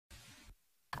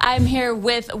I'm here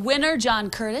with winner John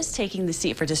Curtis, taking the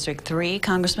seat for District 3.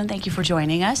 Congressman, thank you for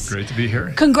joining us. Great to be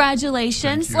here.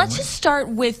 Congratulations. Let's just start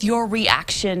with your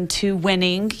reaction to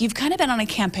winning. You've kind of been on a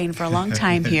campaign for a long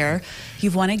time here.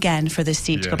 You've won again for this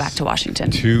seat to go back to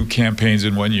Washington. 2 campaigns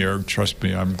in 1 year. Trust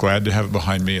me, I'm glad to have it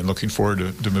behind me and looking forward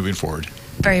to moving forward.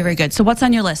 Very, very good. So what's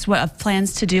on your list? What have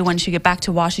plans to do once you get back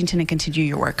to Washington and continue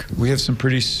your work? We have some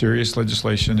pretty serious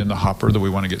legislation in the hopper that we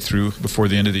want to get through before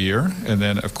the end of the year. And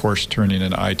then, of course, turning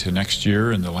an eye to next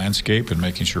year and the landscape and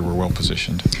making sure we're well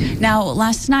positioned. Now,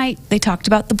 last night, they talked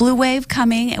about the blue wave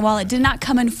coming. And while it did not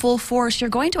come in full force, you're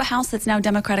going to a House that's now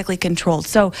democratically controlled.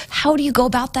 So how do you go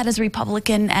about that as a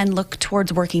Republican and look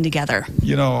towards working together?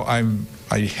 You know,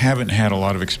 I haven't had a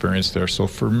lot of experience there, so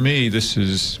for me this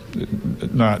is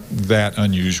not that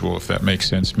unusual, if that makes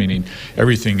sense, meaning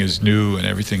everything is new and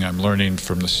everything I'm learning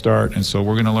from the start, and so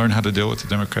we're going to learn how to deal with the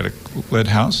Democratic-led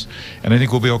House, and I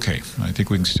think we'll be okay. I think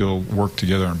we can still work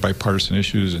together on bipartisan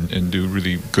issues and do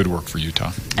really good work for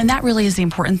Utah. And that really is the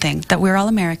important thing, that we're all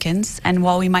Americans, and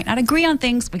while we might not agree on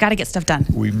things, we got to get stuff done.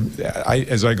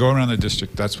 As I go around the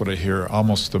district, that's what I hear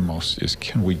almost the most, is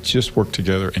can we just work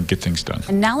together and get things done.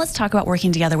 And now let's talk about working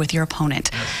together with your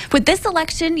opponent. With this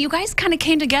election, you guys kind of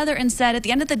came together and said, at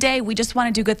the end of the day, we just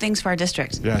want to do good things for our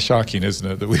district. Yeah, shocking, isn't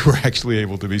it, that we were actually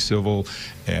able to be civil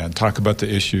and talk about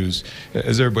the issues.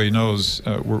 As everybody knows,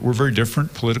 we're very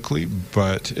different politically,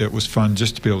 but it was fun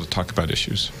just to be able to talk about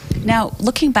issues. Now,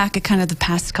 looking back at kind of the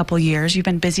past couple years, you've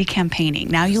been busy campaigning.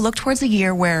 Now you look towards a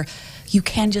year where you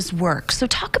can just work. So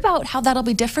talk about how that'll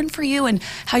be different for you and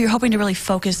how you're hoping to really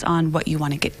focus on what you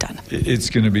want to get done. It's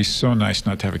going to be so nice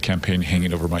not to have a campaign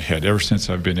hanging over my head. Ever since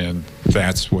I've been in,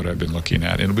 that's what I've been looking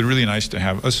at. And it'll be really nice to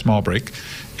have a small break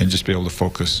and just be able to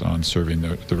focus on serving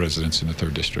the residents in the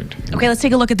 3rd District. Okay, let's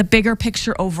take a look at the bigger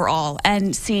picture overall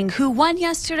and seeing who won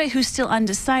yesterday, who's still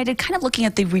undecided, kind of looking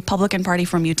at the Republican Party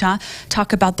from Utah,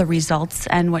 talk about the results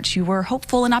and what you were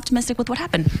hopeful and optimistic with what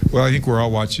happened. Well, I think we're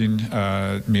all watching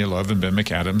Mia Love and Ben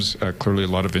McAdams. Clearly a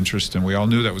lot of interest, and we all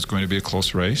knew that was going to be a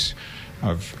close race.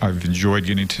 I've enjoyed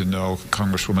getting to know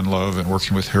Congresswoman Love and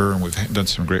working with her, and we've done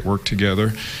some great work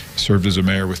together. Served as a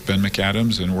mayor with Ben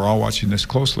McAdams, and we're all watching this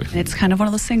closely. It's kind of one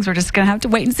of those things we're just going to have to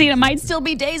wait and see. It might still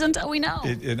be days until we know.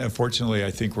 And unfortunately,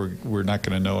 I think we're not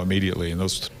going to know immediately.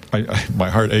 And my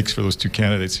heart aches for those 2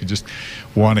 candidates who just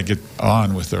want to get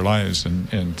on with their lives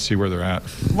and see where they're at.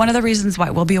 One of the reasons why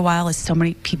it will be a while is so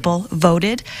many people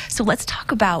voted. So let's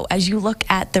talk about, as you look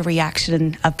at the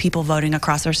reaction of people voting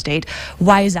across our state,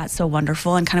 why is that so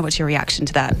wonderful, and kind of what's your reaction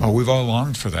to that? Oh, we've all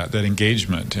longed for that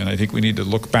engagement, and I think we need to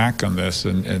look back on this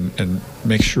and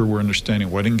make sure we're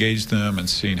understanding what engaged them and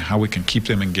seeing how we can keep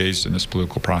them engaged in this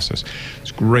political process.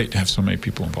 It's great to have so many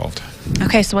people involved.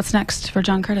 Okay, so what's next for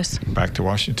John Curtis? Back to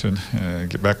Washington,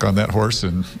 get back on that horse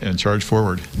and charge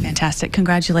forward. Fantastic.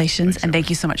 Congratulations, and thank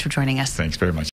you so much for joining us. Thanks very much.